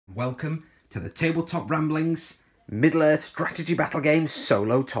Welcome to the Tabletop Ramblings Middle-earth Strategy Battle Games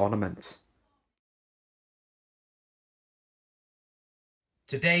Solo Tournament.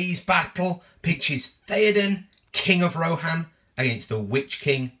 Today's battle pitches Theoden, King of Rohan, against the Witch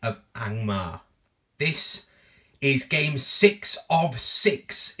King of Angmar. This is game 6 of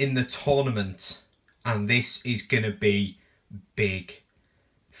 6 in the tournament, and this is going to be big.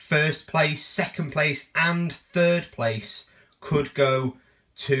 First place, second place and third place could go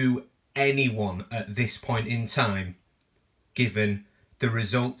to anyone at this point in time, given the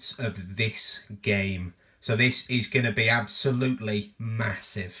results of this game. So this is going to be absolutely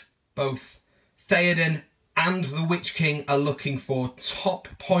massive. Both Theoden and the Witch King are looking for top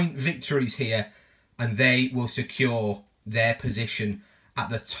point victories here, and they will secure their position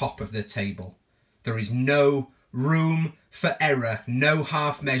at the top of the table. There is no room for error, no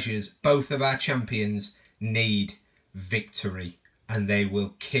half measures. Both of our champions need victory, and they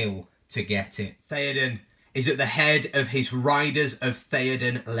will kill to get it. Theoden is at the head of his Riders of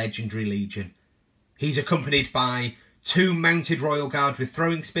Theoden Legendary Legion. He's accompanied by 2 Mounted Royal Guard with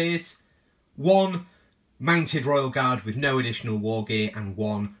throwing spears, 1 Mounted Royal Guard with no additional war gear, and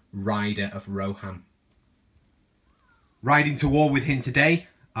 1 Rider of Rohan. Riding to war with him today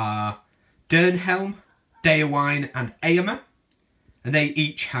are Dernhelm, Deowine and Angmar, and they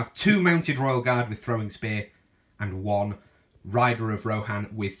each have 2 Mounted Royal Guard with throwing spear and 1 Rider of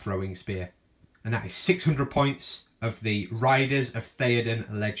Rohan with throwing spear. And that is 600 points of the Riders of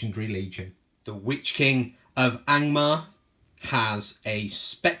Theoden Legendary Legion. The Witch King of Angmar has a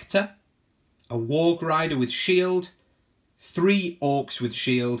Spectre, a Warg Rider with shield, 3 Orcs with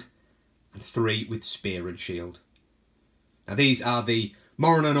shield, and 3 with spear and shield. Now these are the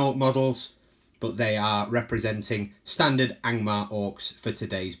Moran and Orc models, but they are representing standard Angmar Orcs for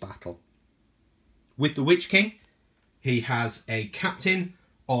today's battle. With the Witch King, he has a Captain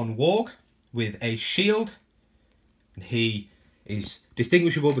on Warg with a shield, and he is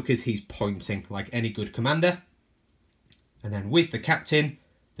distinguishable because he's pointing like any good commander. And then with the Captain,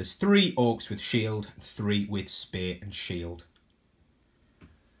 there's 3 Orcs with shield and 3 with spear and shield.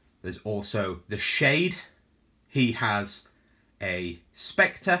 There's also the Shade. He has a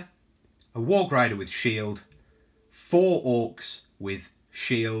Spectre, a Warg Rider with shield, 4 Orcs with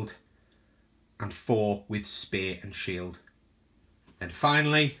shield, and 4 with spear and shield. And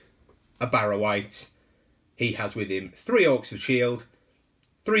finally, a Barrow-wight. He has with him 3 Orcs with shield,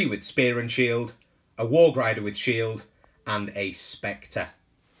 3 with spear and shield, a Warg Rider with shield, and a Spectre.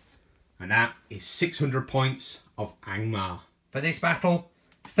 And that is 600 points of Angmar. For this battle,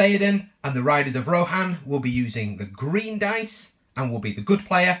 Theoden and the Riders of Rohan will be using the green dice and will be the good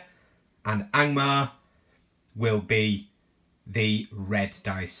player, and Angmar will be the red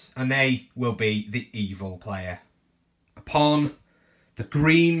dice, and they will be the evil player. Upon the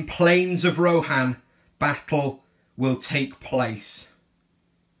green plains of Rohan, battle will take place.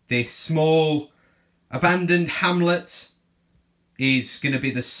 This small abandoned hamlet is going to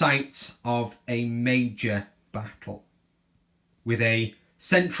be the site of a major battle, with a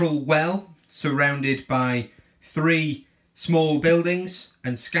central well surrounded by 3 small buildings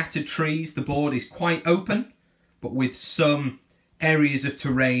and scattered trees. The board is quite open, but with some areas of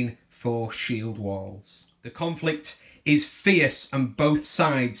terrain for shield walls. The conflict is fierce and both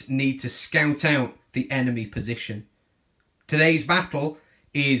sides need to scout out the enemy position. Today's battle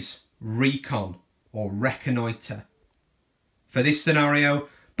is recon or reconnoitre. For this scenario,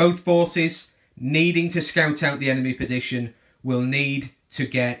 both forces needing to scout out the enemy position will need to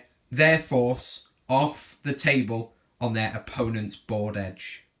get their force off the table on their opponent's board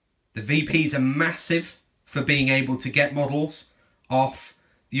edge. The VPs are massive for being able to get models off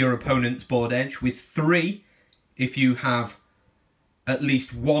your opponent's board edge, with 3 if you have at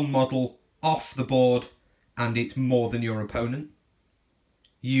least 1 model off the board and it's more than your opponent.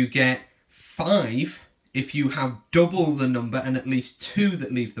 You get 5 if you have double the number and at least 2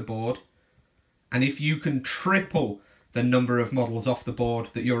 that leave the board. And if you can triple the number of models off the board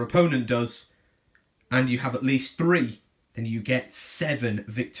that your opponent does, and you have at least 3, then you get 7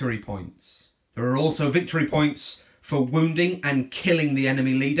 victory points. There are also victory points for wounding and killing the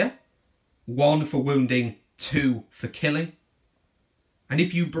enemy leader. 1 for wounding, 2 for killing. And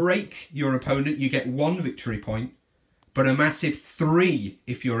if you break your opponent, you get 1 victory point, but a massive 3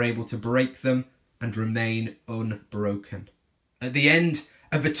 if you're able to break them and remain unbroken. At the end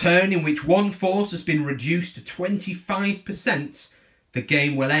of a turn in which one force has been reduced to 25%, the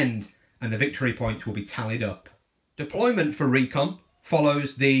game will end and the victory points will be tallied up. Deployment for recon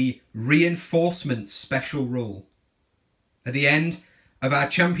follows the reinforcements special rule. At the end of our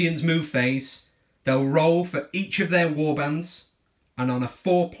champions move phase, they'll roll for each of their warbands And on a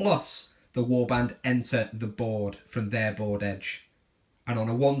 4+, the warband enter the board from their board edge. And on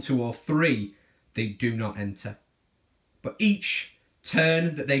a 1, 2 or 3, they do not enter. But each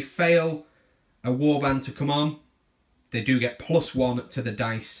turn that they fail a warband to come on, they do get +1 to the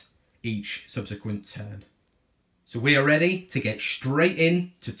dice each subsequent turn. So we are ready to get straight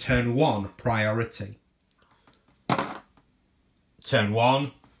in to turn 1 priority. Turn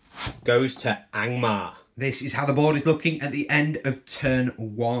 1 goes to Angmar. This is how the board is looking at the end of turn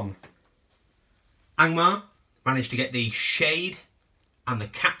 1. Angmar managed to get the Shade and the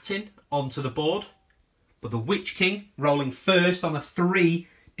Captain onto the board, but the Witch King, rolling first on a 3,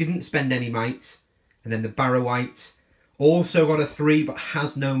 didn't spend any might, and then the Barrowite also got a 3 but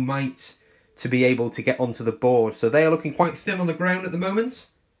has no might to be able to get onto the board, so they are looking quite thin on the ground at the moment.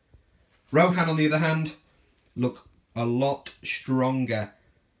 Rohan, on the other hand, look a lot stronger.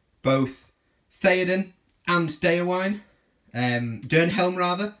 Both Theoden and Dernhelm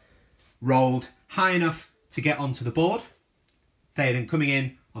rather, rolled high enough to get onto the board. Theoden coming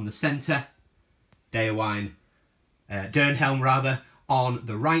in on the centre, Dernhelm rather on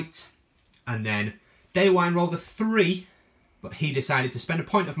the right, and then Dernhelm rolled a 3, but he decided to spend a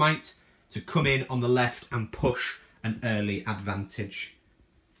point of might to come in on the left and push an early advantage.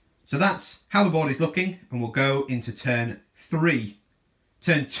 So that's how the board is looking, and we'll go into turn 3.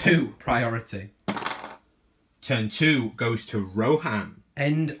 Turn 2 priority. Turn 2 goes to Rohan.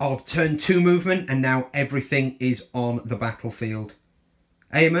 End of turn 2 movement, and now everything is on the battlefield.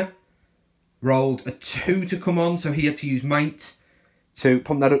 Angmar rolled a 2 to come on, so he had to use might to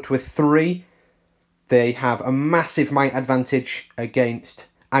pump that up to a 3. They have a massive might advantage against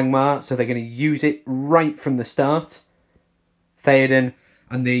Angmar, so they're going to use it right from the start. Theoden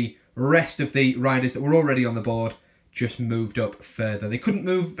and the rest of the riders that were already on the board just moved up further. They couldn't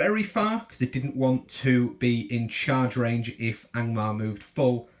move very far because they didn't want to be in charge range if Angmar moved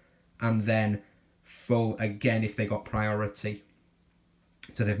full, and then full again if they got priority.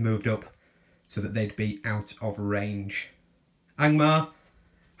 So they've moved up so that they'd be out of range. Angmar,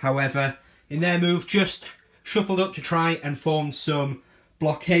 however, in their move just shuffled up to try and form some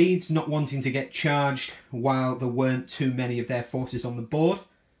blockades, not wanting to get charged while there weren't too many of their forces on the board.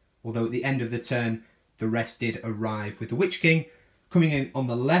 Although at the end of the turn, the rest did arrive, with the Witch King coming in on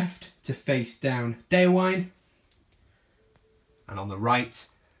the left to face down Dernhelm. And on the right,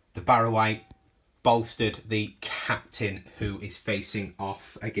 the Barrowite bolstered the Captain, who is facing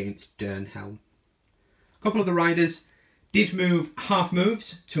off against Dernhelm. A couple of the riders did move half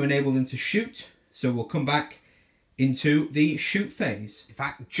moves to enable them to shoot, so we'll come back into the shoot phase. In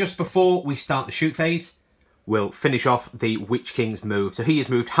fact, just before we start the shoot phase, we'll finish off the Witch King's move. So he has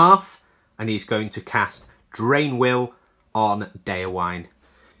moved half, and he's going to cast Drain Will on Dernhelm.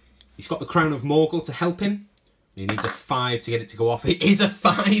 He's got the Crown of Morgul to help him. He needs a 5 to get it to go off. It is a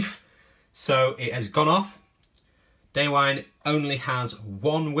 5, so it has gone off. Dernhelm only has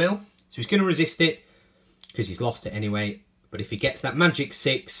 1 will, so he's going to resist it because he's lost it anyway. But if he gets that magic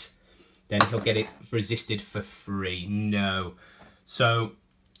 6, then he'll get it resisted for free. No. So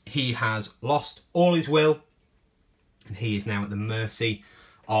he has lost all his will, and he is now at the mercy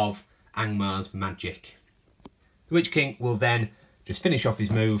of Angmar's magic. The Witch King will then just finish off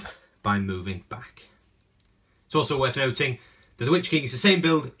his move by moving back. It's also worth noting that the Witch King is the same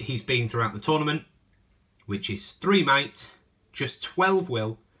build he's been throughout the tournament, which is 3 might, just 12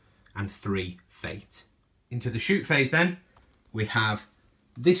 will, and 3 fate. Into the shoot phase then, we have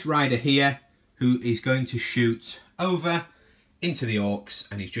this rider here who is going to shoot over into the orcs,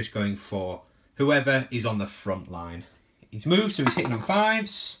 and he's just going for whoever is on the front line. He's moved, so he's hitting on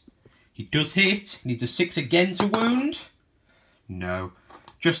 5s. He does hit. He needs a 6 again to wound. No,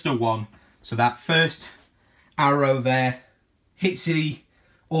 just a 1. So that first arrow there hits the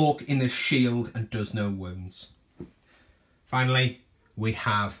orc in the shield and does no wounds. Finally, we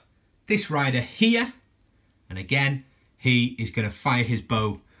have this rider here, and again, he is going to fire his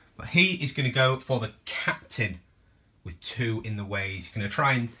bow, but he is going to go for the Captain with 2 in the way. He's going to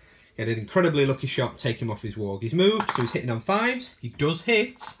try and get an incredibly lucky shot, take him off his warg. He's moved, so he's hitting on 5s. He does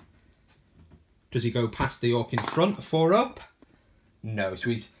hit. Does he go past the orc in front, a 4 up? No, so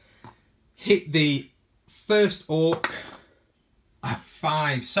he's hit the first orc, a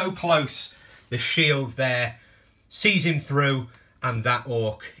 5, so close. The shield there sees him through, and that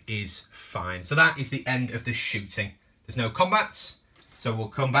orc is fine. So that is the end of the shooting. There's no combats, so we'll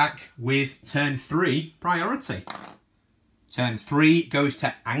come back with turn 3 priority. Turn 3 goes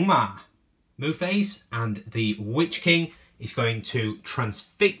to Angmar. Move phase, and the Witch King is going to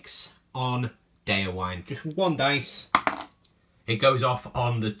transfix on Dernhelm. Just 1 dice. It goes off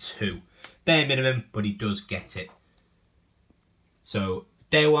on the 2. Bare minimum, but he does get it. So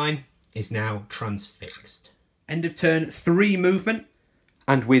Daewine is now transfixed. End of turn 3 movement.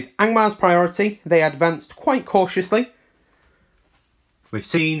 And with Angmar's priority, they advanced quite cautiously. We've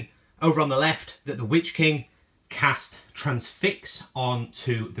seen over on the left that the Witch King cast Transfix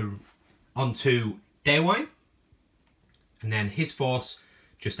onto Daewine. And then his force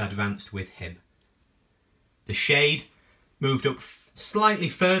just advanced with him. The Shade moved up slightly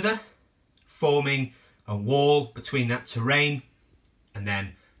further, forming a wall between that terrain. And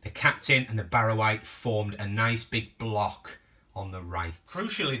then the Captain and the Barrowite formed a nice big block on the right.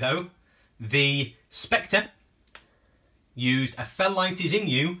 Crucially though, the Spectre used a Felllight is in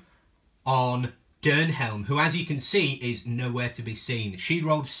you on Dernhelm, who as you can see is nowhere to be seen. She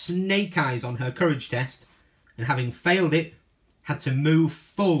rolled snake eyes on her courage test, and having failed it, had to move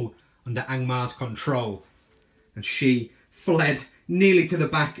full under Angmar's control. And she fled nearly to the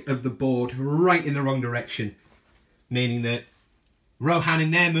back of the board, right in the wrong direction. Meaning that Rohan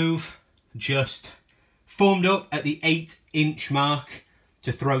in their move just formed up at the 8-inch mark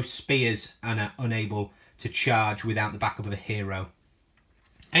to throw spears and are unable to charge without the backup of a hero.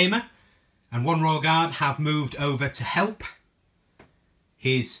 Angmar and one Royal Guard have moved over to help.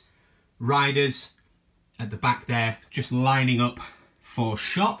 His riders at the back there just lining up for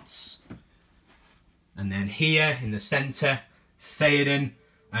shots. And then here in the centre, Theoden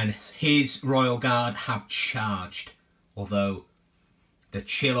and his Royal Guard have charged, although the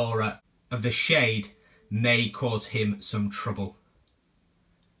chill aura of the Shade may cause him some trouble.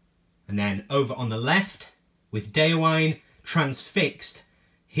 And then over on the left, with Daewine transfixed,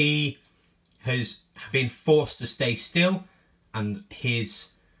 he has been forced to stay still, and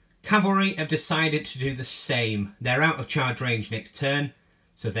his cavalry have decided to do the same. They're out of charge range next turn,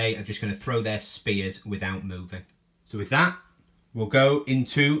 so they are just going to throw their spears without moving. So with that, we'll go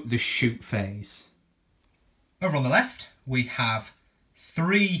into the shoot phase. Over on the left, we have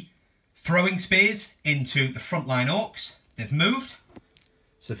 3 throwing spears into the frontline orcs. They've moved,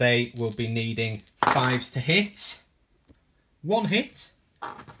 so they will be needing 5s to hit, 1 hit,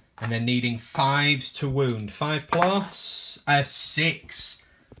 and then needing 5s to wound. 5 plus a 6.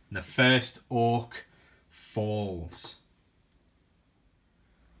 And the first orc falls.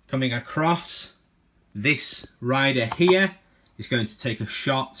 Coming across, this rider here is going to take a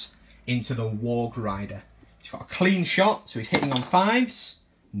shot into the Warg rider. He's got a clean shot, so he's hitting on 5s.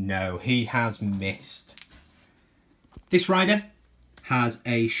 No, he has missed. This rider has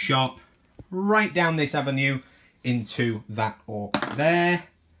a shot right down this avenue into that orc there,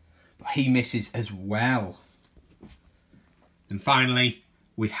 but he misses as well. And finally,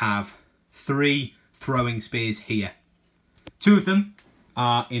 we have 3 throwing spears here. 2 of them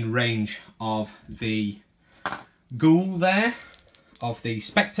are in range of the ghoul there, of the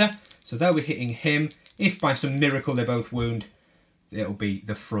Spectre, so they'll be hitting him. If by some miracle they both wound, it'll be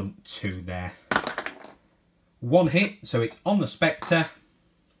the front 2 there. 1 hit, so it's on the Spectre.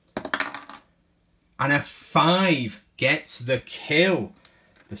 And a 5 gets the kill.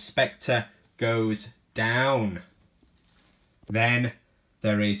 The Spectre goes down. Then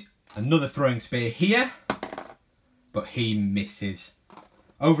there is another throwing spear here, but he misses.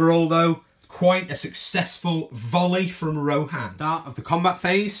 Overall though, quite a successful volley from Rohan. Start of the combat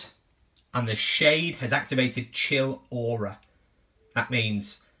phase, and the Shade has activated Chill Aura. That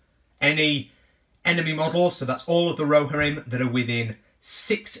means any enemy models, so that's all of the Rohirrim that are within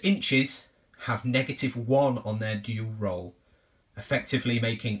 6 inches, have -1 on their duel roll, effectively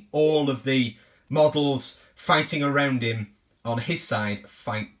making all of the models fighting around him on his side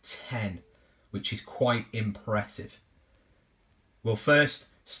fight 10, which is quite impressive. We'll first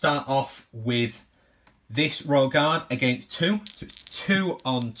start off with this Royal Guard against 2, so it's 2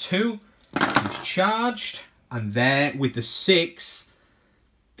 on 2. He's charged, and there with the 6,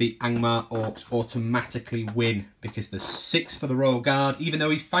 the Angmar Orcs automatically win, because the 6 for the Royal Guard, even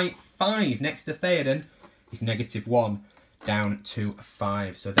though he's fight 5 next to Theoden, he's -1 down to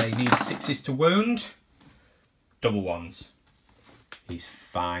 5. So they need 6s to wound, double 1s. He's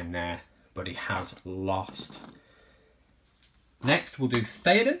fine there, but he has lost. Next we'll do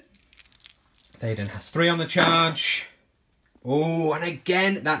Theoden. Theoden has 3 on the charge. Oh, and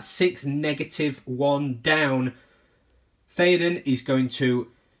again, that's 6 -1 down. Theoden is going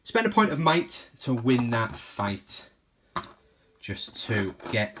to spend a point of might to win that fight, just to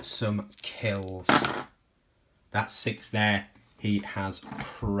get some kills. That 6 there, he has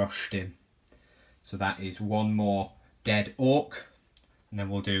crushed him. So that is 1 more dead orc. And then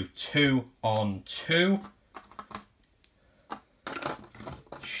we'll do 2 on 2.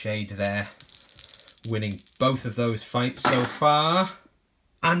 Shade there, winning both of those fights so far.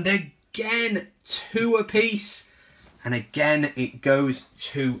 And again, 2 apiece. And again, it goes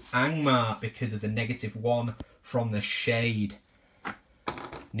to Angmar because of the -1 from the shade.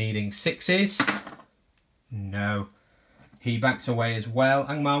 Needing 6s. No. He backs away as well.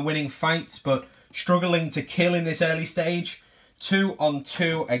 Angmar winning fights, but struggling to kill in this early stage. 2 on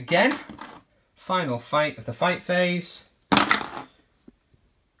 2 again. Final fight of the fight phase.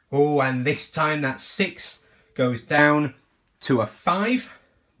 Oh, and this time that 6 goes down to a 5.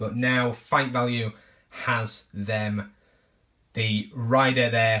 But now fight value has them. The rider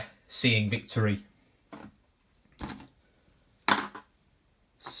there seeing victory.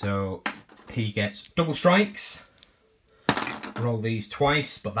 So he gets double strikes. Roll these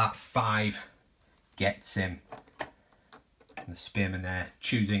twice, but that 5 gets him. And the spearman there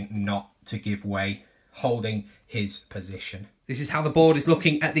choosing not to give way, holding his position. This is how the board is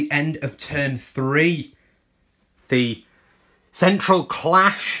looking at the end of turn 3. The central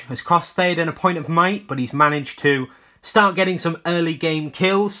clash has cost Theoden a point of might, but he's managed to start getting some early game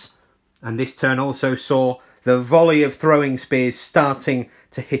kills. And this turn also saw the volley of throwing spears starting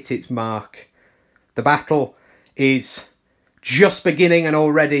to hit its mark. The battle is just beginning and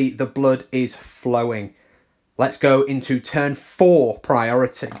already the blood is flowing. Let's go into turn 4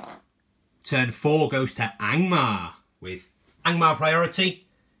 priority. Turn 4 goes to Angmar. With Angmar priority,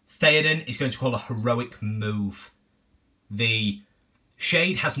 Theoden is going to call a heroic move. The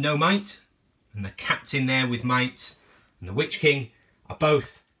Shade has no might, and the Captain there with might, and the Witch King are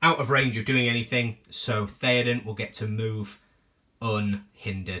both out of range of doing anything, so Theoden will get to move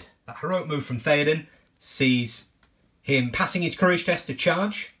unhindered. That heroic move from Theoden sees him passing his courage test to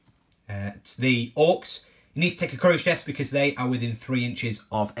charge. It's the orcs. He needs to take a courage test because they are within 3 inches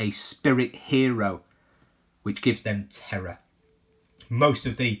of a spirit hero, which gives them terror. Most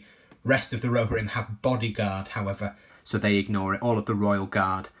of the rest of the Rohirrim have bodyguard, however, so they ignore it. All of the Royal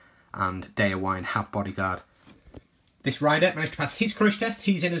Guard and Deowine have bodyguard. This rider managed to pass his courage test.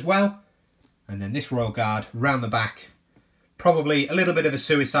 He's in as well. And then this Royal Guard round the back. Probably a little bit of a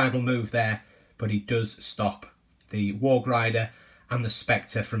suicidal move there, but he does stop the Warg Rider and the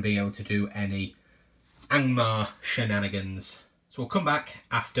Spectre from being able to do any Angmar shenanigans. So we'll come back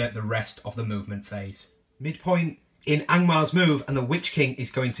after the rest of the movement phase. Midpoint in Angmar's move, and the Witch King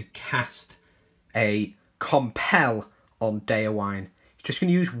is going to cast a Compel on Deowine. He's just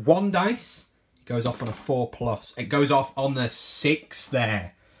going to use 1 dice. It goes off on a 4+. It goes off on the 6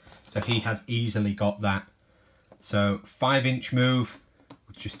 there. So he has easily got that. So 5-inch move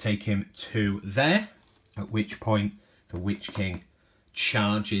will just take him to there, at which point the Witch King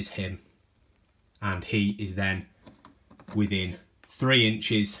charges him. And he is then within 3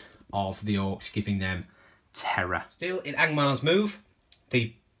 inches of the orcs, giving them terror. Still in Angmar's move,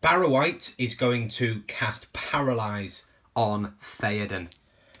 the Barrow-wight is going to cast Paralyze on Theoden.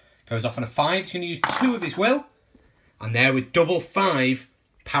 Goes off on a 5, he's going to use 2 of his will. And there with double 5,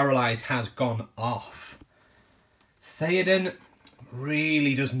 Paralyze has gone off. Theoden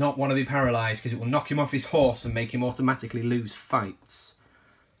really does not want to be paralysed because it will knock him off his horse and make him automatically lose fights.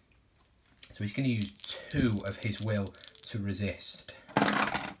 So he's going to use 2 of his will to resist.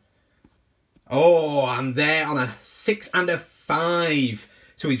 Oh, and there on a 6 and a 5.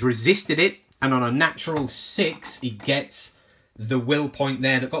 So he's resisted it, and on a natural 6, he gets the will point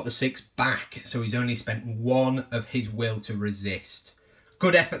there that got the 6 back. So he's only spent 1 of his will to resist.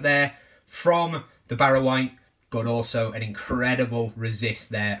 Good effort there from the Barrow-wight, but also an incredible resist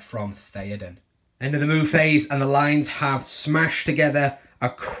there from Theoden. End of the move phase, and the lines have smashed together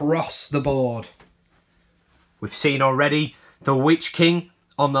across the board. We've seen already the Witch King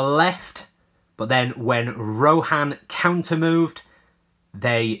on the left, but then when Rohan counter-moved,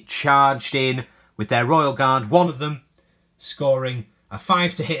 they charged in with their Royal Guard, one of them scoring a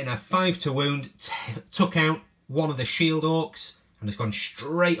 5 to hit and a 5 to wound, took out one of the shield orcs, and has gone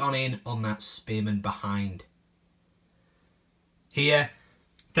straight on in on that spearman behind. Here,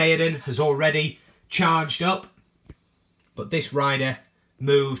 Theoden has already charged up, but this rider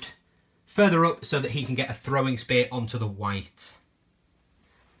moved further up so that he can get a throwing spear onto the wight.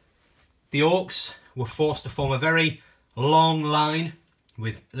 The orcs were forced to form a very long line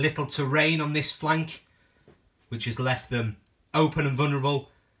with little terrain on this flank, which has left them open and vulnerable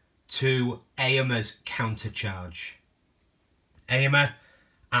to Eomer's countercharge. Angmar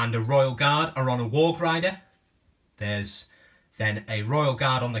and a Royal Guard are on a Warg Rider. There's then a Royal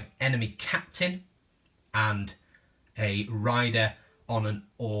Guard on the enemy Captain and a Rider on an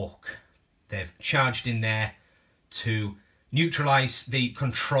Orc. They've charged in there to neutralise the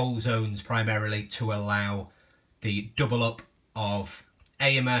control zones primarily, to allow the double up of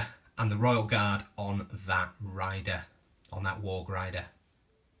Angmar and the Royal Guard on that Rider, on that Warg Rider.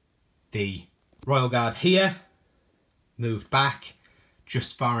 The Royal Guard here moved back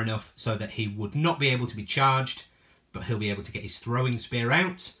just far enough so that he would not be able to be charged, but he'll be able to get his throwing spear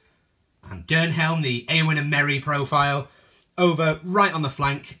out. And Dernhelm, the Eowyn and Merry profile, over right on the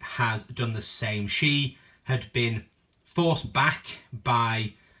flank, has done the same. She had been forced back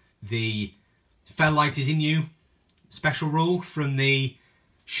by the Fell Light is in you special rule from the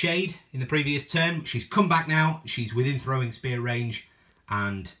Shade in the previous turn. She's come back now, she's within throwing spear range,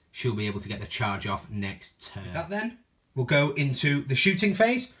 and she'll be able to get the charge off next turn. With that then, we'll go into the shooting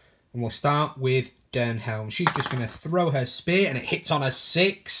phase, and we'll start with Dernhelm. She's just going to throw her spear, and it hits on a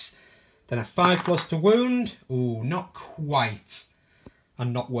 6. Then a 5+ to wound. Ooh, not quite.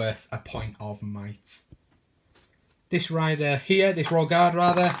 And not worth a point of might. This rider here, this Royal Guard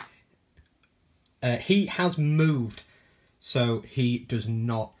rather, he has moved. So he does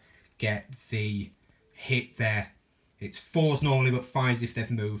not get the hit there. It's 4s normally, but 5s if they've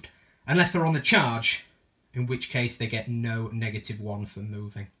moved. Unless they're on the charge, in which case they get no -1 for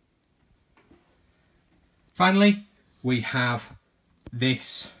moving. Finally, we have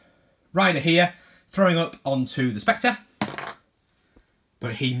this rider here throwing up onto the Spectre,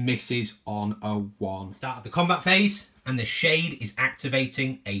 but he misses on a 1. Start of the combat phase, and the Shade is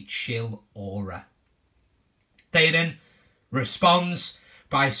activating a chill aura. Theoden responds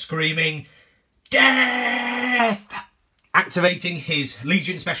by screaming, "Death!" activating his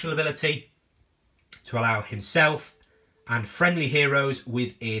Legion special ability to allow himself and friendly heroes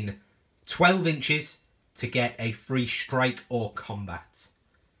within 12 inches to get a free strike or combat.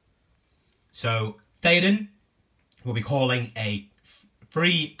 So Theoden will be calling a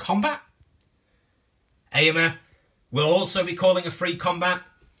free combat. Angmar will also be calling a free combat.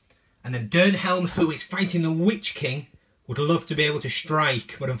 And then Dernhelm, who is fighting the Witch King, would love to be able to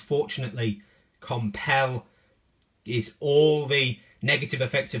strike, but unfortunately compel is all the negative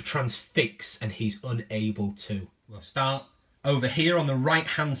effects of transfix, and he's unable to. We'll start over here on the right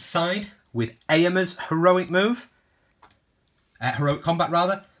hand side with Angmar's heroic move. Heroic combat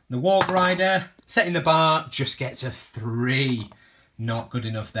rather. The Warg Rider, setting the bar, just gets a 3. Not good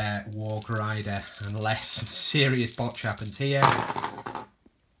enough there, Warg Rider, unless some serious botch happens here.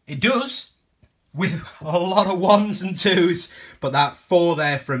 It does, with a lot of 1s and 2s, but that 4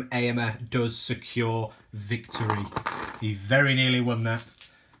 there from Angmar does secure victory. He very nearly won that.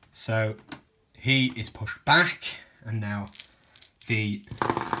 So he is pushed back, and now the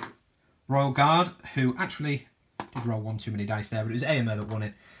Royal Guard, who actually did roll 1 too many dice there, but it was Angmar that won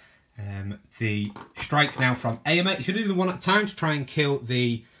it. The strike's now from Angmar. He's going to do the 1 at a time to try and kill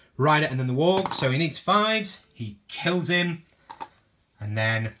the Rider and then the Warg. So he needs 5s. He kills him. And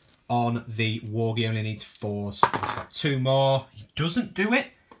then on the Warg, he only needs 4s. He's got 2 more. He doesn't do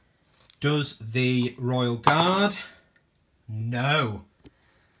it. Does the Royal Guard? No.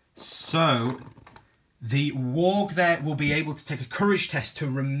 So the Warg there will be able to take a courage test to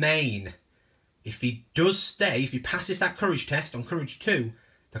remain. If he does stay, if he passes that courage test on courage 2,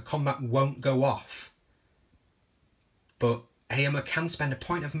 the combat won't go off. But Angmar can spend a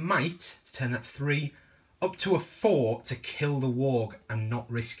point of might to turn that 3 up to a 4 to kill the Warg and not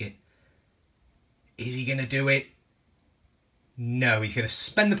risk it. Is he going to do it? No, he's going to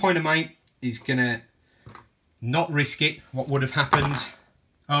spend the point of might. He's going to not risk it. What would have happened?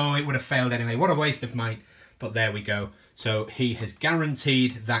 Oh, it would have failed anyway. What a waste of might. But there we go. So he has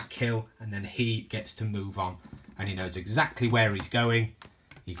guaranteed that kill, and then he gets to move on. And he knows exactly where he's going.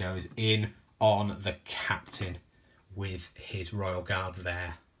 He goes in on the captain with his Royal Guard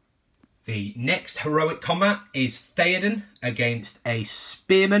there. The next heroic combat is Theoden against a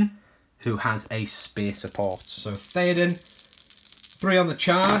Spearman who has a spear support. So Theoden, 3 on the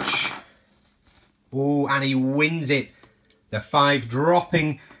charge. Oh, and he wins it. The 5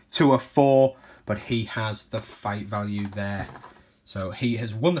 dropping to a 4, but he has the fight value there. So he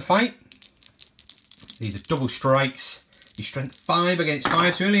has won the fight. These are double strikes. He's strength 5 against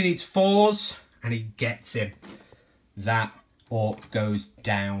 5, so he only needs 4s, and he gets him. That orc goes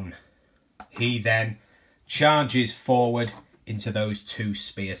down. He then charges forward into those 2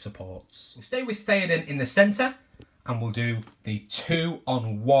 spear supports. We'll stay with Theoden in the centre, and we'll do the 2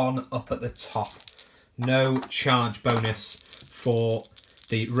 on 1 up at the top. No charge bonus for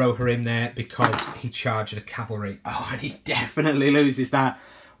the Rohan there because he charged a cavalry. Oh, and he definitely loses that.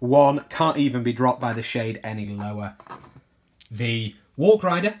 1 can't even be dropped by the Shade any lower. The Warg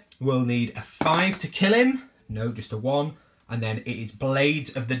Rider will need a 5 to kill him. No, just a 1. And then it is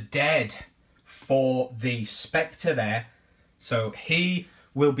Blades of the Dead for the Spectre there. So he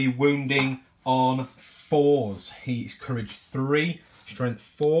will be wounding on 4s. He's courage 3, strength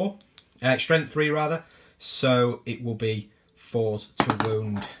 4. Strength 3 rather. So it will be 4s to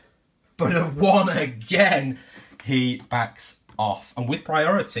wound. But a 1 again. he backs off. And with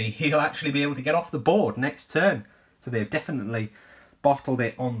priority, he'll actually be able to get off the board next turn. So they've definitely bottled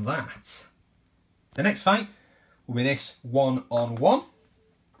it on that. The next fight will be this 1-on-1.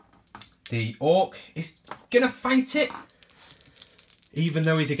 The orc is going to fight it, even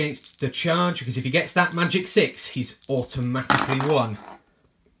though he's against the charge, because if he gets that magic 6, he's automatically won.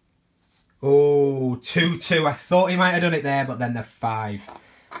 Oh, 2-2. I thought he might have done it there, but then the 5.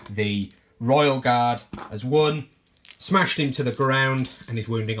 The Royal Guard has won, smashed him to the ground, and he's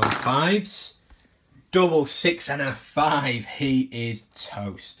wounding on 5s. Double 6 and a 5. He is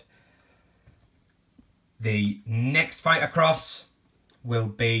toast. The next fight across will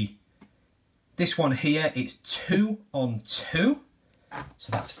be this one here. It's 2-on-2.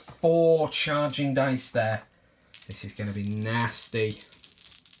 So that's 4 charging dice there. This is going to be nasty.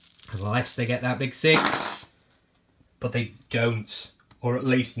 Unless they get that big 6. But they don't. Or at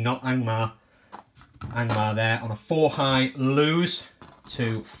least not Angmar. Angmar there on a 4 high lose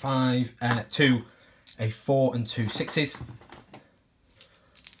to a 4 and 2 6s.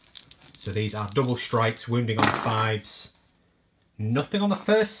 So these are double strikes, wounding on 5s. Nothing on the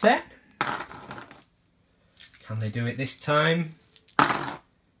first set. Can they do it this time?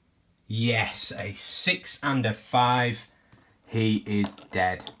 Yes, a 6 and a 5. He is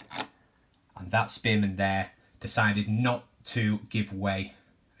dead. And that spearman there decided not to give way.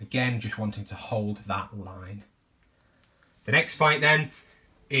 Again, just wanting to hold that line. The next fight then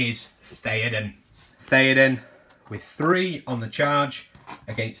is Theoden. Theoden with 3 on the charge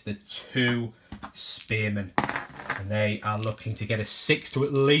against the 2 spearmen. And they are looking to get a 6 to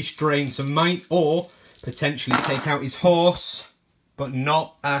at least drain some might or potentially take out his horse. But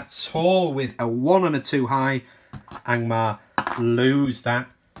not at all. With a 1 and a 2 high, Angmar lose that.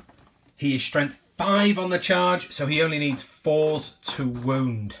 He is strength 5 on the charge, so he only needs 4s to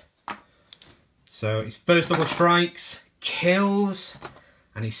wound. So his first double strikes, kills,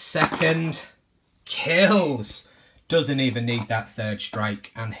 and his second kills. Doesn't even need that third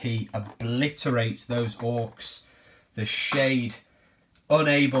strike, and he obliterates those orcs. The Shade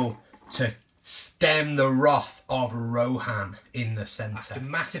unable to stem the wrath of Rohan in the centre. After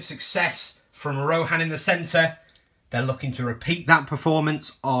massive success from Rohan in the centre, they're looking to repeat that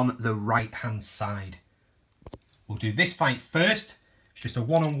performance on the right-hand side. We'll do this fight first. It's just a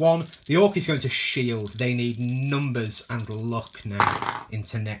 1-on-1. The orc is going to shield. They need numbers and luck now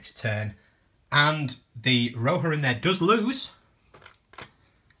into next turn. And the Rohan in there does lose.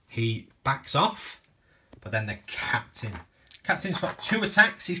 He backs off. But then the Captain's got 2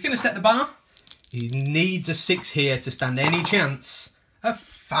 attacks. He's going to set the bar. He needs a 6 here to stand any chance. A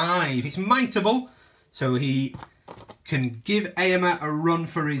 5. It's mightable. So he can give Angmar a run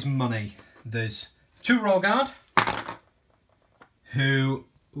for his money. There's 2 Royal Guard. Who,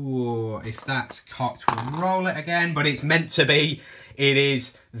 ooh, if that's cocked, we'll roll it again. But it's meant to be. It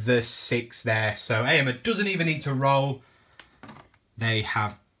is the 6 there. So Angmar doesn't even need to roll. They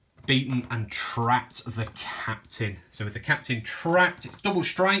have beaten and trapped the Captain. So with the Captain trapped, it's double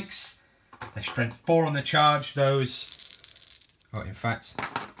strikes. They're strength 4 on the charge, those. Oh, in fact,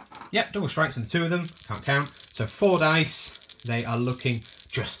 yep, double strikes on the 2 of them. Can't count. So 4 dice. They are looking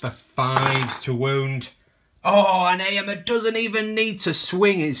just for 5s to wound. Oh, and Angmar doesn't even need to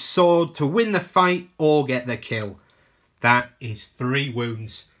swing his sword to win the fight or get the kill. That is 3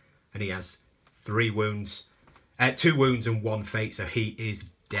 wounds. And he has 3 wounds. 2 wounds and 1 fate, so he is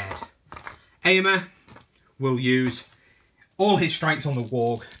dead. Angmar will use all his strikes on the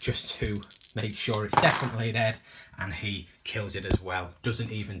warg just to make sure it's definitely dead, and he kills it as well.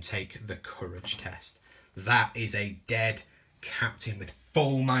 Doesn't even take the courage test. That is a dead Captain with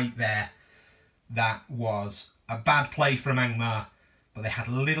full might there. That was a bad play from Angmar, but they had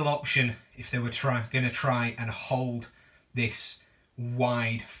little option if they were going to try and hold this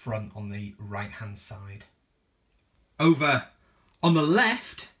wide front on the right-hand side. Over on the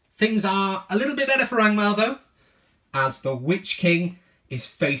left, things are a little bit better for Angmar though, as the Witchking is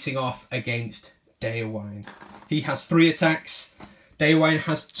facing off against Theoden. He has 3 attacks, Theoden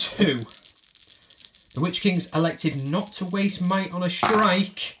has 2. The Witchking's elected not to waste might on a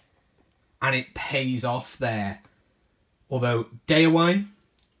strike, and it pays off there. Although Theoden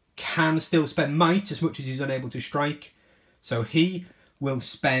can still spend might as much as he's unable to strike, so he will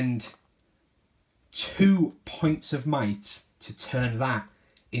spend 2 points of might to turn that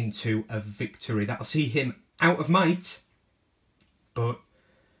into a victory. That'll see him out of might, but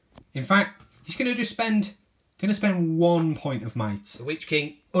in fact he's going to just spend 1 point of might. The Witch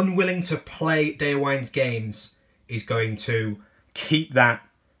King, unwilling to play Theoden's games, is going to keep that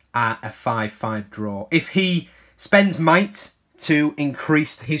at a 5-5 draw. If he spends might to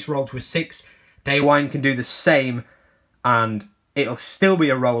increase his roll to a 6, Daywine can do the same, and it'll still be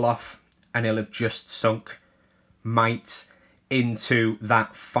a roll-off, and he'll have just sunk might into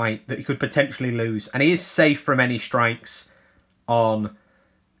that fight that he could potentially lose. And he is safe from any strikes on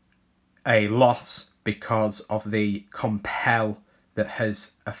a loss because of the compel that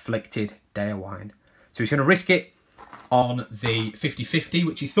has afflicted Daywine. So he's going to risk it on the 50-50,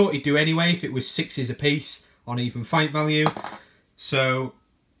 which he thought he'd do anyway if it was 6s apiece on even fight value. So,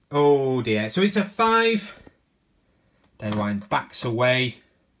 oh dear. So it's a 5. Daywine backs away.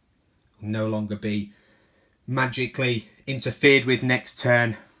 Will no longer be magically interfered with next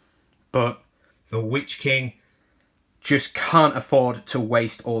turn. But the Witch King just can't afford to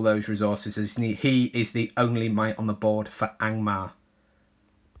waste all those resources, as he is the only might on the board for Angmar.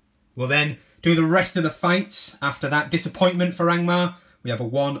 We'll then do the rest of the fights after that disappointment for Angmar. We have a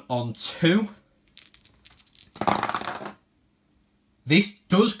 1-on-2. This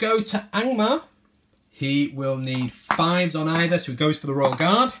does go to Angmar. He will need 5s on either, so he goes for the Royal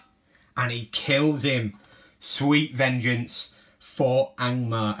Guard. And he kills him. Sweet vengeance for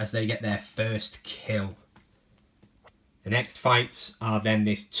Angmar as they get their first kill. The next fights are then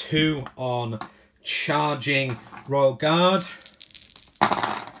this 2-on charging Royal Guard.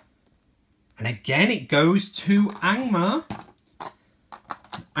 And again it goes to Angmar.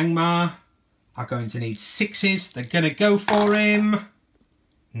 Angmar are going to need 6s. They're going to go for him.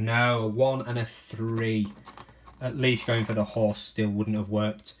 No, a 1 and a 3. At least going for the horse still wouldn't have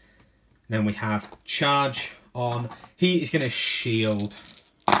worked. Then we have charge on. He is going to shield.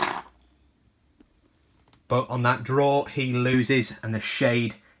 But on that draw, he loses, and the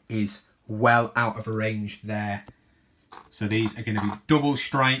shade is well out of range there. So these are going to be double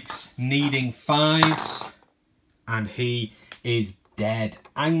strikes, needing 5s. And he is dead.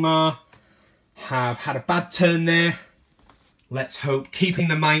 Angmar have had a bad turn there. Let's hope keeping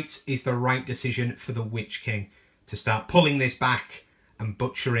the might is the right decision for the Witch King to start pulling this back and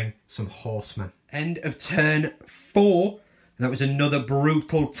butchering some horsemen. End of turn 4. And that was another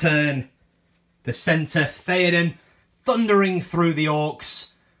brutal turn. The centre, Theoden, thundering through the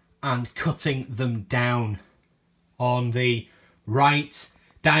orcs and cutting them down. On the right,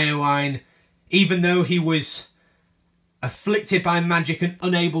 Daywine, even though he was afflicted by magic and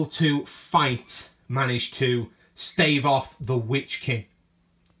unable to fight, managed to stave off the Witch King.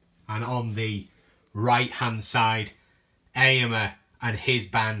 And on the right-hand side, Angmar and his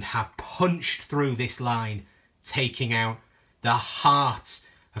band have punched through this line, taking out the heart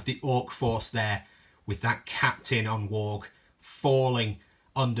of the orc force there, with that captain on Warg falling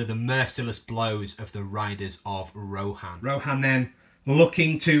under the merciless blows of the riders of Rohan. Rohan then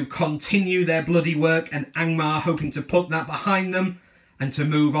looking to continue their bloody work, and Angmar hoping to put that behind them and to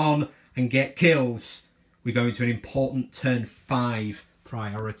move on and get kills. We go into an important turn 5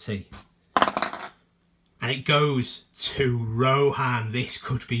 priority. And it goes to Rohan. This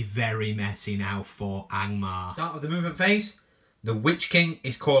could be very messy now for Angmar. Start of the movement phase. The Witch King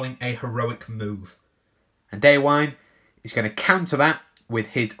is calling a heroic move. And Daywine is going to counter that with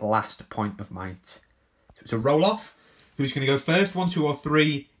his last point of might. So it's a roll-off. Who's going to go first? 1, 2 or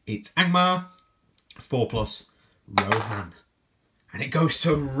 3. It's Angmar. 4+, Rohan. And it goes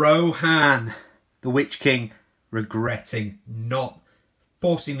to Rohan. The Witch King regretting not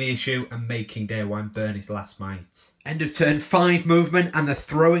forcing the issue and making Daywine burn his last might. End of turn 5 movement, and the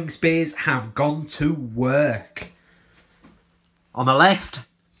throwing spears have gone to work. On the left,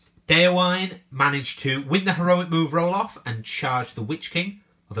 Daywine managed to win the heroic move roll-off and charge the Witch King,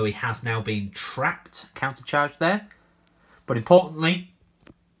 although he has now been trapped, counter-charged there. But importantly,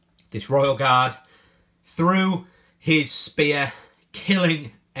 this Royal Guard threw his spear,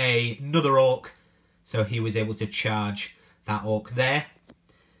 killing another orc, so he was able to charge that orc there.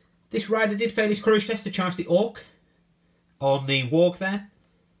 This rider did fail his courage test to charge the orc. On the warg there,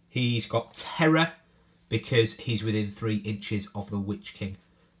 he's got terror because he's within 3 inches of the Witch King.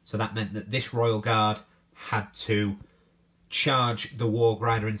 So that meant that this Royal Guard had to charge the warg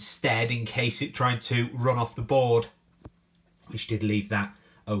rider instead in case it tried to run off the board, which did leave that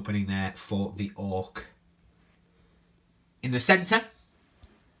opening there for the orc. In the centre,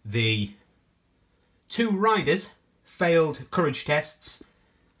 the 2 riders failed courage tests,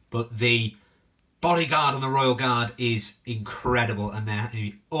 but the bodyguard and the Royal Guard is incredible, and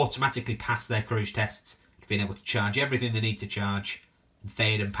they automatically passed their courage tests, being able to charge everything they need to charge. And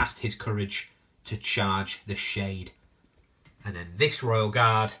Theoden passed his courage to charge the shade. And then this Royal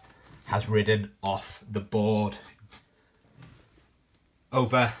Guard has ridden off the board.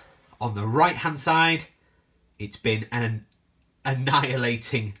 Over on the right hand side, it's been an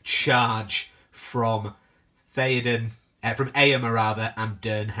annihilating charge from Theoden, from Angmar rather, and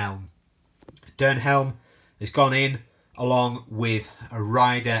Dernhelm. Dernhelm has gone in along with a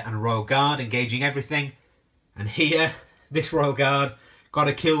rider and a royal guard, engaging everything. And here, this royal guard got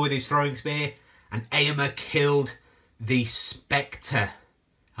a kill with his throwing spear, and Angmar killed the Spectre,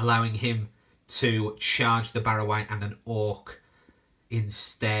 allowing him to charge the Barrow-wight and an Orc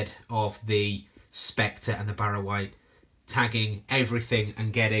instead of the Spectre and the Barrow-wight, tagging everything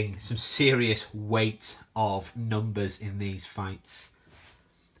and getting some serious weight of numbers in these fights.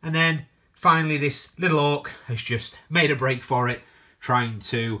 And then finally this little Orc has just made a break for it, trying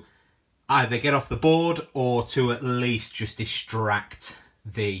to either get off the board or to at least just distract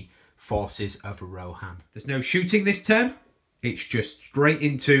the forces of Rohan. There's no shooting this turn. It's just straight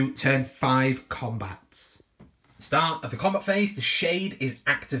into turn 5 combats. Start of the combat phase, the Shade is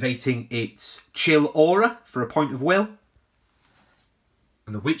activating its Chill Aura for a point of will.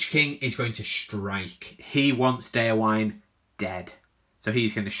 And the Witch King is going to strike. He wants Theoden dead. So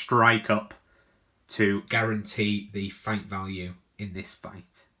he's going to strike up to guarantee the fight value in this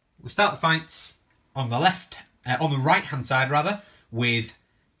fight. We'll start the fights on the left, on the right hand side rather, with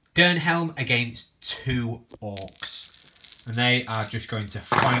Dernhelm against 2 Orcs. And they are just going to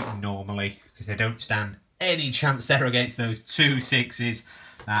fight normally because they don't stand any chance there against those 2 6s.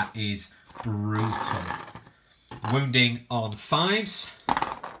 That is brutal. Wounding on 5s.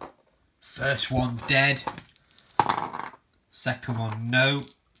 First one dead. Second one no.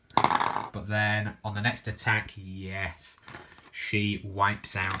 But then on the next attack, yes. She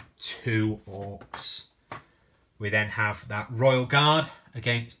wipes out 2 Orcs. We then have that Royal Guard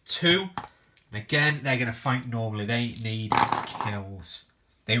against 2. And again, they're going to fight normally. They need kills.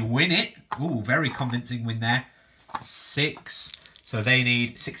 They win it. Ooh, very convincing win there. 6. So they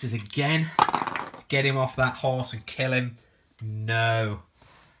need 6s again to get him off that horse and kill him. No.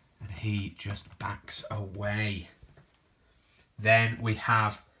 And he just backs away. Then we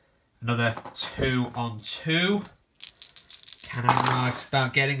have another 2 on 2. Can Angmar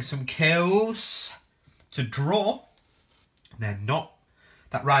start getting some kills to draw? They're not.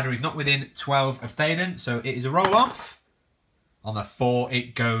 That rider is not within 12 of Theoden, so it is a roll-off. On the 4,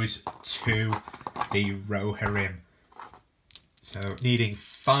 it goes to the Rohirrim. So needing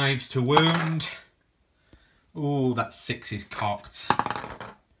 5s to wound. Ooh, that 6 is cocked.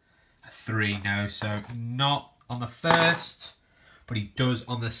 A 3, no, so not on the first, but he does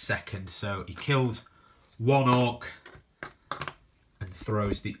on the second. So he kills 1 Orc and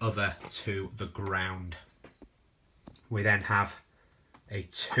throws the other to the ground. We then have a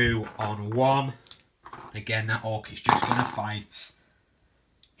 2 on 1. Again, that Orc is just going to fight.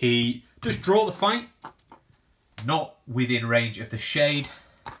 He does draw the fight, not within range of the Shade.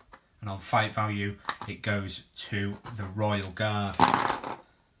 And on fight value, it goes to the Royal Guard.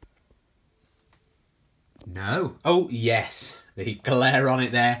 No. Oh, yes. The glare on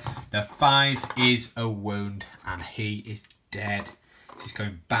it there. The 5 is a wound, and he is dead. This is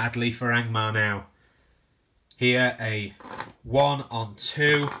going badly for Angmar now. Here, a 1 on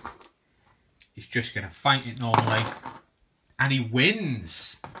 2. He's just going to fight it normally. And he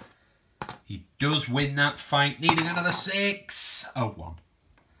wins. He does win that fight, needing another 6. Oh, 1.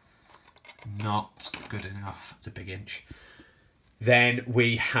 Not good enough. It's a big inch. Then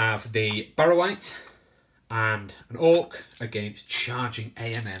we have the Barrow-wight and an Orc against charging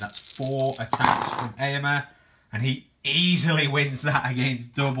Angmar. That's 4 attacks from Angmar. And he easily wins that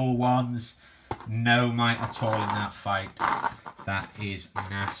against double 1s. No might at all in that fight. That is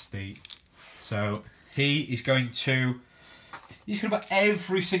nasty. So he is going to put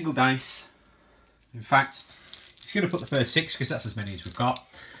every single dice. In fact, he's going to put the first 6 because that's as many as we've got.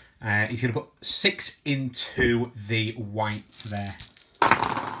 He's going to put 6 into the white there.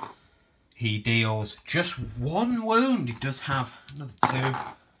 He deals just 1 wound. He does have another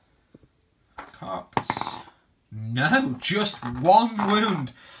 2. Cocked. No, just 1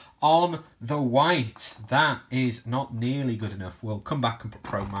 wound on the white. That is not nearly good enough. We'll come back and put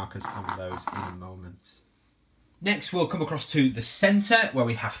prone markers on those in a moment. Next, we'll come across to the centre, where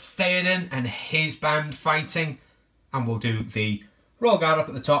we have Theoden and his band fighting. And we'll do the Royal Guard up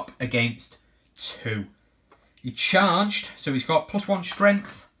at the top against 2. He charged, so he's got +1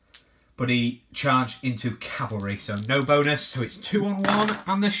 strength, but he charged into cavalry, so no bonus. So it's 2 on 1,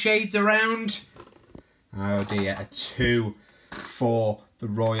 and the Shade's around. Oh dear, a 2 for the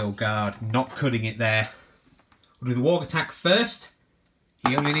Royal Guard. Not cutting it there. We'll do the Warg attack first.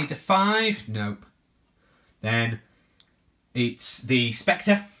 He only needs a 5. Nope. Then it's the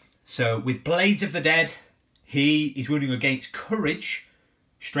Spectre. So with Blades of the Dead, he is wounding against Courage.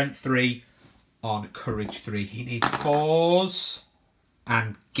 Strength 3 on Courage 3. He needs 4s.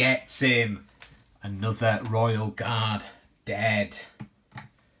 And gets him. Another Royal Guard dead.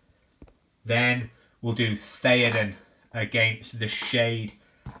 Then we'll do Theoden against the Shade.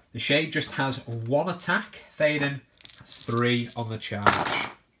 The Shade just has 1 attack. Theoden has 3 on the charge.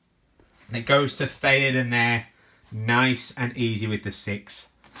 And it goes to Theoden there. Nice and easy with the 6.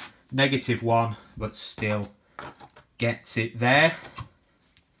 -1, but still gets it there.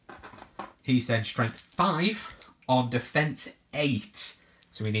 He's then strength 5 on defense 8.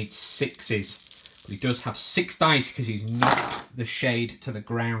 So he needs 6s. But he does have 6 dice because he's knocked the Shade to the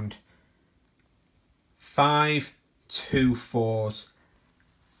ground. 5, 2 4s.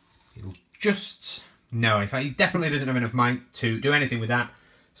 He'll just... No, in fact, he definitely doesn't have enough might to do anything with that.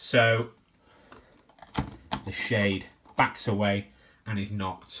 So the Shade backs away and is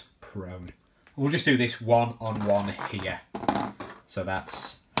knocked prone. We'll just do this 1-on-1 here. So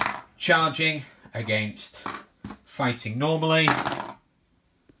that's charging against fighting normally.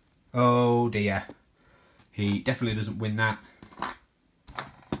 Oh dear. He definitely doesn't win that.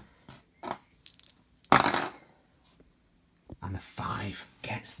 And the 5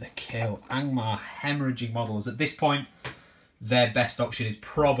 gets the kill. Angmar hemorrhaging models. At this point, their best option is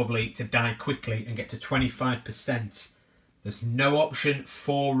probably to die quickly and get to 25%. There's no option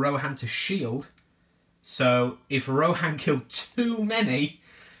for Rohan to shield. So if Rohan killed too many,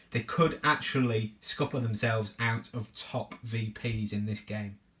 they could actually scupper themselves out of top VPs in this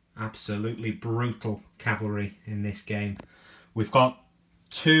game. Absolutely brutal cavalry in this game. We've got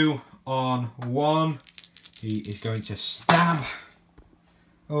 2-on-1. He is going to stab.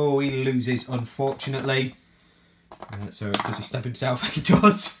 Oh, he loses, unfortunately. So does he stab himself? He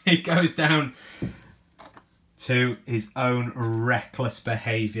does. He goes down to his own reckless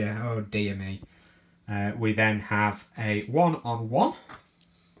behaviour. Oh, dear me. We then have a 1-on-1.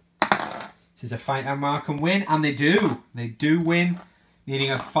 This is a fight Angmar can win, and they do. They do win, needing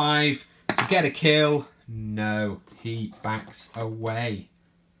a 5 to get a kill. No, he backs away.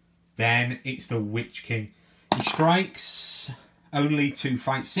 Then it's the Witch King. He strikes only to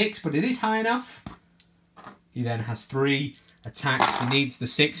fight 6, but it is high enough. He then has 3 attacks. He needs the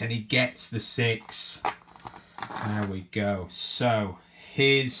 6, and he gets the 6. There we go. So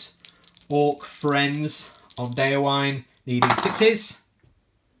his orc friends on Theoden needing 6s.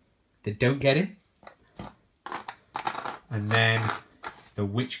 They don't get him. And then the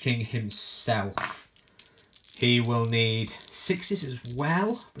Witch King himself. He will need 6s as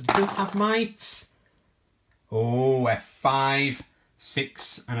well, but he does have might. Oh, a 5,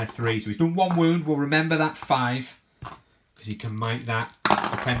 6 and a 3. So he's done 1 wound. We'll remember that 5 because he can might that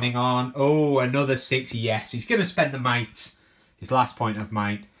depending on... Oh, another 6. Yes, he's going to spend the might, his last point of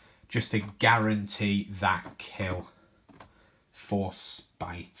might, just to guarantee that kill for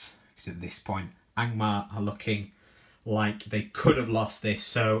spite. Because at this point, Angmar are looking like they could have lost this.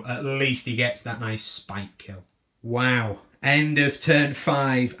 So at least he gets that nice spite kill. Wow. End of turn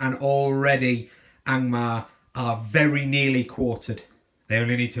 5 and already Angmar are very nearly quartered. They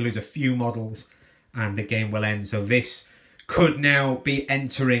only need to lose a few models and the game will end. So this could now be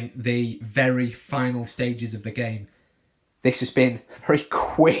entering the very final stages of the game. This has been a very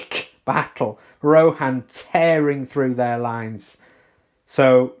quick battle. Rohan tearing through their lines.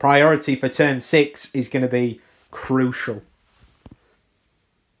 So priority for turn 6 is going to be crucial.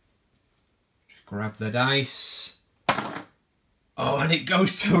 Just grab the dice. Oh, and it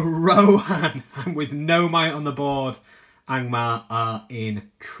goes to Rohan. And with no might on the board, Angmar are in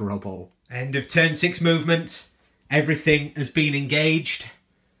trouble. End of turn 6 movement. Everything has been engaged.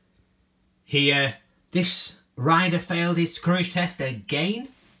 Here, this rider failed his courage test again.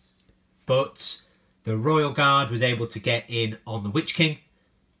 But the Royal Guard was able to get in on the Witch King.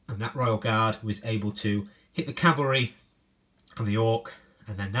 And that Royal Guard was able to hit the cavalry and the orc.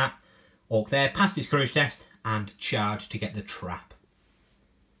 And then that orc there passed his courage test and charged to get the trap.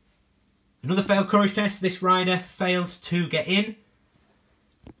 Another failed courage test. This rider failed to get in.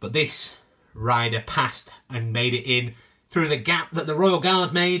 But this rider passed and made it in through the gap that the Royal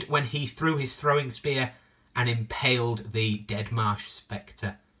Guard made when he threw his throwing spear and impaled the Dead Marsh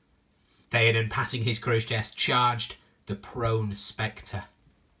Spectre. Theoden, passing his courage test, charged the prone Spectre.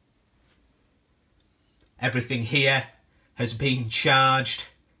 Everything here has been charged.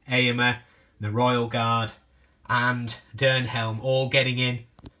 Angmar, the Royal Guard and Dernhelm all getting in.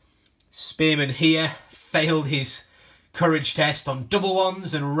 Spearman here failed his courage test on double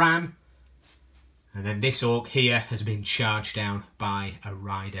ones and ran. And then this orc here has been charged down by a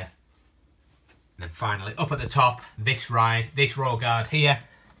rider. And then finally, up at the top, this Royal Guard here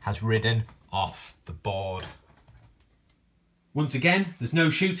has ridden off the board. Once again, there's no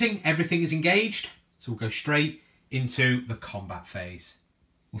shooting. Everything is engaged. So we'll go straight into the combat phase.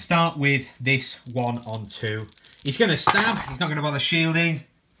 We'll start with this 1-on-2. He's going to stab. He's not going to bother shielding.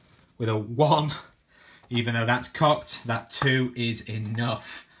 with a 1. Even though that's cocked, that 2 is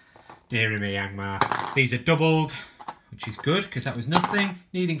enough. Dear me, Angmar. These are doubled, which is good because that was nothing.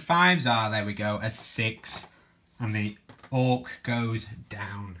 Needing 5s. Ah, there we go. A 6. And the orc goes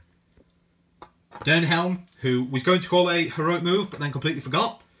down. Dernhelm, who was going to call a heroic move but then completely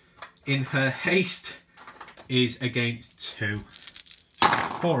forgot, in her haste, is against 2.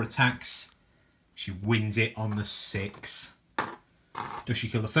 4 attacks. She wins it on the 6. Does she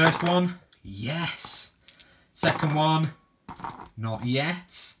kill the first one? Yes. Second one? Not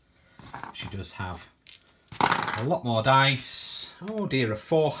yet. She does have a lot more dice. Oh dear, a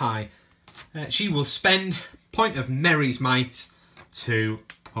 4 high. She will spend point of Merry's Might to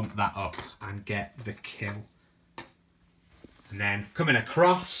pump that up and get the kill. And then coming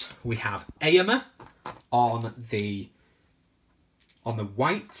across, we have Angmar on the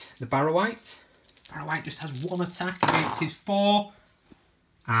white, the Barrow White. Barrow White just has 1 attack against his 4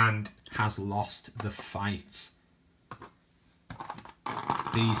 and has lost the fight.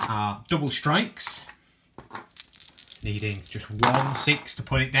 These are double strikes, needing just 1 6 to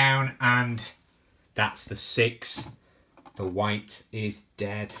put it down, and that's the 6. The white is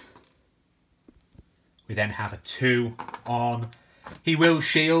dead. We then have a 2 on. He will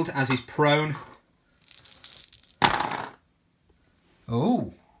shield as he's prone.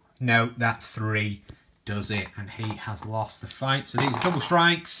 Oh, no, that 3 does it, and he has lost the fight. So these are double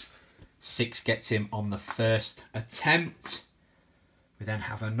strikes. 6 gets him on the first attempt. We then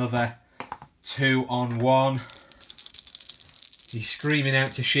have another 2 on 1. He's screaming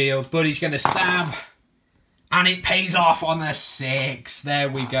out to shield, but he's going to stab. And it pays off on the 6. There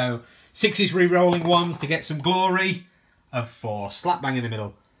we go. 6 is re-rolling 1s to get some glory. A 4. Slap bang in the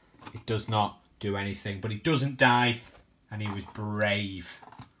middle. It does not do anything, but he doesn't die. And he was brave.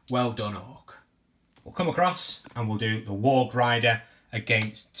 Well done, Orc. We'll come across and we'll do the Warg Rider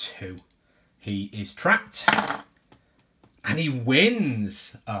against 2. He is trapped. And he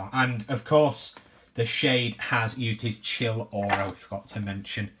wins. Oh, and of course, the Shade has used his Chill Aura. We forgot to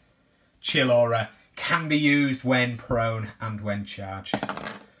mention. Chill Aura can be used when prone and when charged.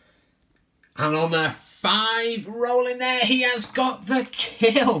 And on a 5 rolling there, he has got the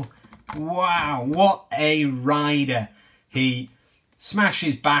kill. Wow, what a rider. He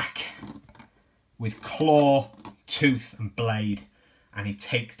smashes back with claw, tooth and blade. And he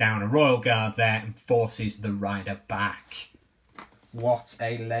takes down a Royal Guard there and forces the rider back. What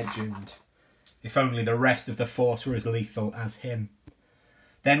a legend. If only the rest of the force were as lethal as him.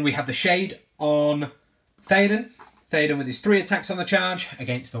 Then we have the Shade on Theoden. Theoden with his 3 attacks on the charge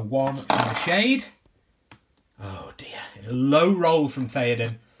against the 1 on the Shade. Oh dear. A low roll from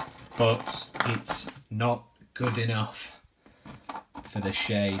Theoden, but it's not good enough for the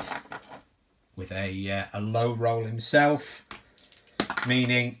Shade. With a low roll himself,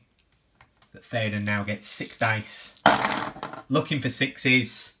 meaning that Theoden now gets 6 dice. Looking for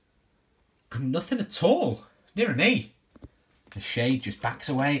 6s, and nothing at all. Dear me. The Shade just backs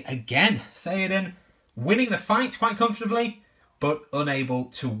away again. Theoden winning the fight quite comfortably, but unable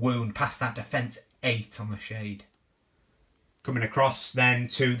to wound past that defense 8 on the Shade. Coming across then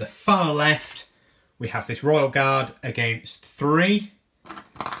to the far left, we have this Royal Guard against 3.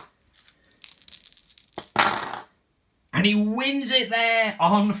 And he wins it there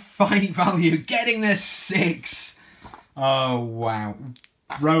on fight value, getting the 6. Oh, wow.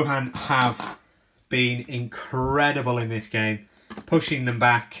 Rohan have been incredible in this game, pushing them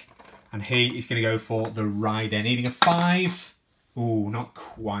back. And he is going to go for the rider, needing a 5. Ooh, not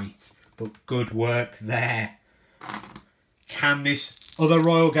quite, but good work there. Can this other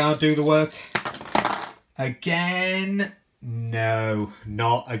Royal Guard do the work? Again? No,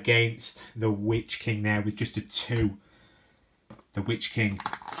 not against the Witch King there with just a 2. The Witch King,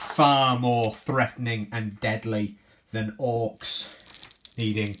 far more threatening and deadly than Orcs,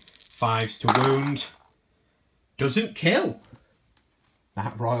 needing 5s to wound. Doesn't kill.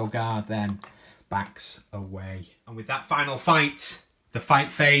 That Royal Guard then backs away. And with that final fight, the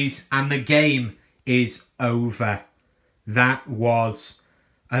fight phase and the game is over. That was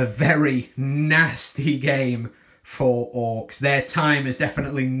a very nasty game for Orcs. Their time has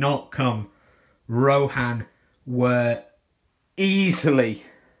definitely not come. Rohan were easily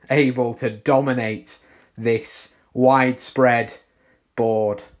able to dominate this widespread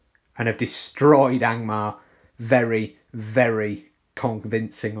board and have destroyed Angmar very, very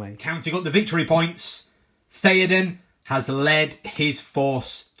convincingly. Counting up the victory points, Theoden has led his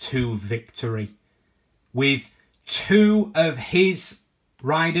force to victory, with 2 of his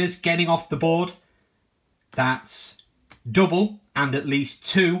riders getting off the board. That's double, and at least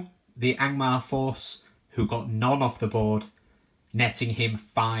 2 the Angmar force who got none off the board netting him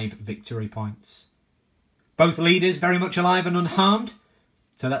 5 victory points. Both leaders very much alive and unharmed,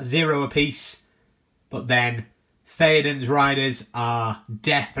 so that's 0 apiece. But then Theoden's riders are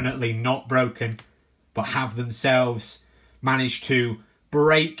definitely not broken, but have themselves managed to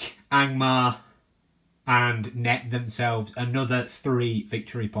break Angmar and net themselves another 3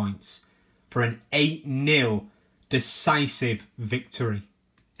 victory points for an 8-0 decisive victory.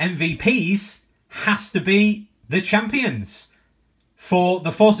 MVPs has to be the champions. For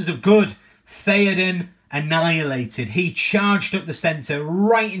the forces of good, Theoden annihilated. He charged up the centre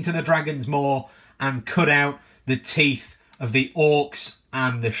right into the Dragon's Maw and cut out the teeth of the Orcs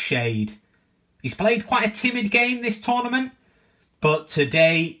and the Shade. He's played quite a timid game this tournament, but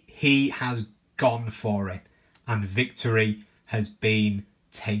today he has gone for it and victory has been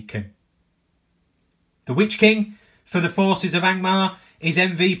taken. The Witch King for the forces of Angmar is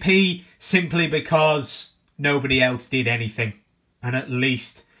MVP simply because nobody else did anything, and at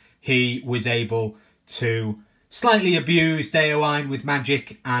least he was able to slightly abuse Theoden with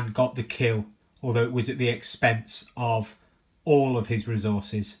magic and got the kill, although it was at the expense of all of his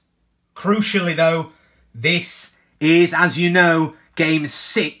resources. Crucially though, this is, as you know, game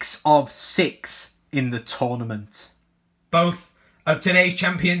 6 of 6 in the tournament. Both of today's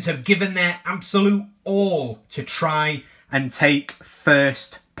champions have given their absolute all to try and take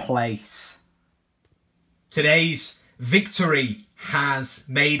first place. Today's victory has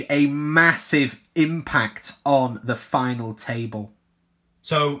made a massive impact on the final table.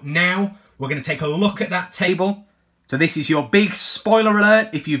 So now we're going to take a look at that table. So this is your big spoiler alert.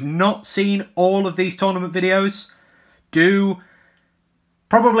 If you've not seen all of these tournament videos, do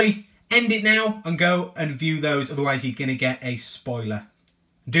probably end it now and go and view those. Otherwise you're going to get a spoiler.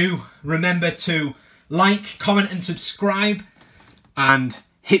 Do remember to like, comment and subscribe and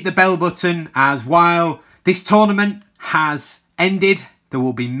hit the bell button, as while this tournament has ended, there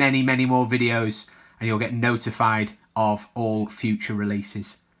will be many, many more videos and you'll get notified of all future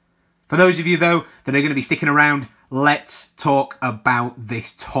releases. For those of you, though, that are going to be sticking around, let's talk about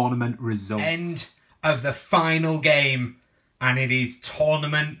this tournament result. End of the final game, and it is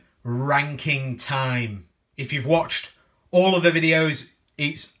tournament ranking time. If you've watched all of the videos,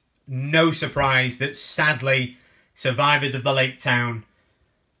 it's no surprise that sadly, survivors of the Lake Town,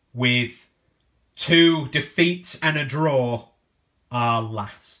 with 2 defeats and a draw, are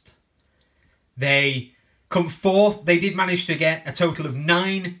last. They come 4th. They did manage to get a total of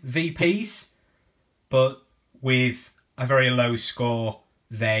 9 VPs, but with a very low score,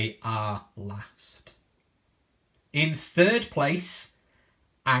 they are last. In 3rd place,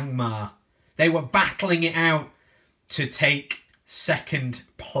 Angmar. They were battling it out to take 2nd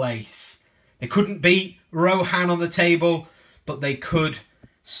place. They couldn't beat Rohan on the table, but they could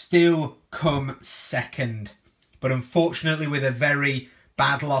still come 2nd. But unfortunately, with a very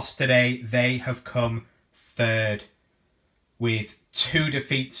bad loss today, they have come 3rd with 2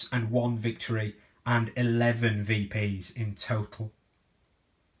 defeats and 1 victory and 11 VPs in total.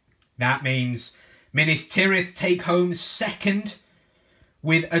 That means Minas Tirith take home 2nd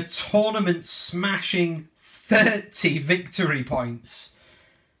with a tournament smashing 30 victory points,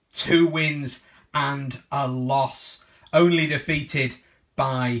 2 wins and a loss, only defeated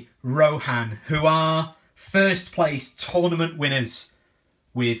by Rohan, who are 1st place tournament winners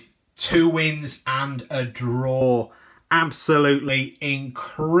with 2 wins and a draw. Absolutely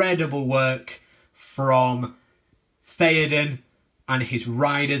incredible work from Theoden and his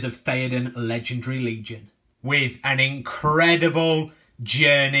Riders of Theoden Legendary Legion, with an incredible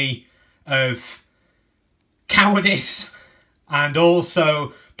journey of cowardice and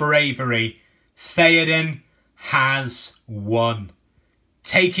also bravery. Theoden has won,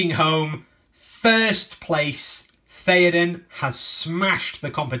 taking home 1st place. Theoden has smashed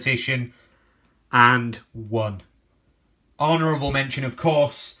the competition and won. Honourable mention, of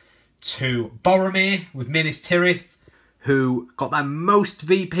course, to Boromir with Minas Tirith, who got their most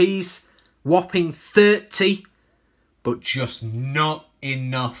VPs, whopping 30, but just not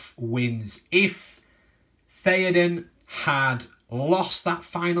enough wins. If Theoden had lost that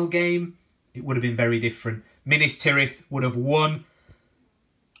final game, it would have been very different. Minas Tirith would have won,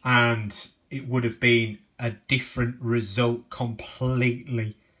 and it would have been a different result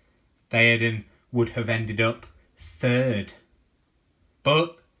completely. Theoden would have ended up 3rd.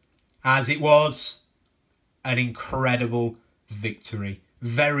 But, as it was, an incredible victory.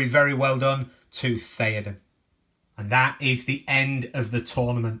 Very, very well done to Theoden. And that is the end of the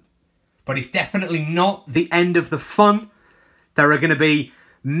tournament. But it's definitely not the end of the fun. There are going to be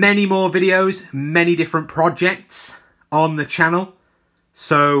many more videos, many different projects on the channel.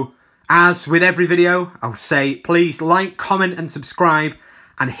 So, As with every video, I'll say please like, comment and subscribe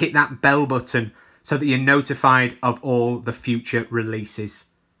and hit that bell button so that you're notified of all the future releases.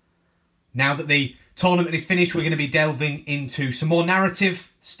 Now that the tournament is finished, we're going to be delving into some more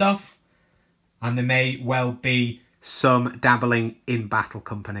narrative stuff, and there may well be some dabbling in battle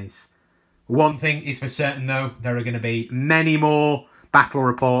companies. One thing is for certain though, there are going to be many more battle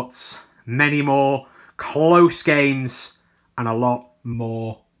reports, many more close games, and a lot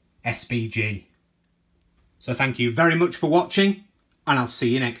more SBG. So thank you very much for watching, and I'll see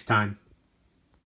you next time.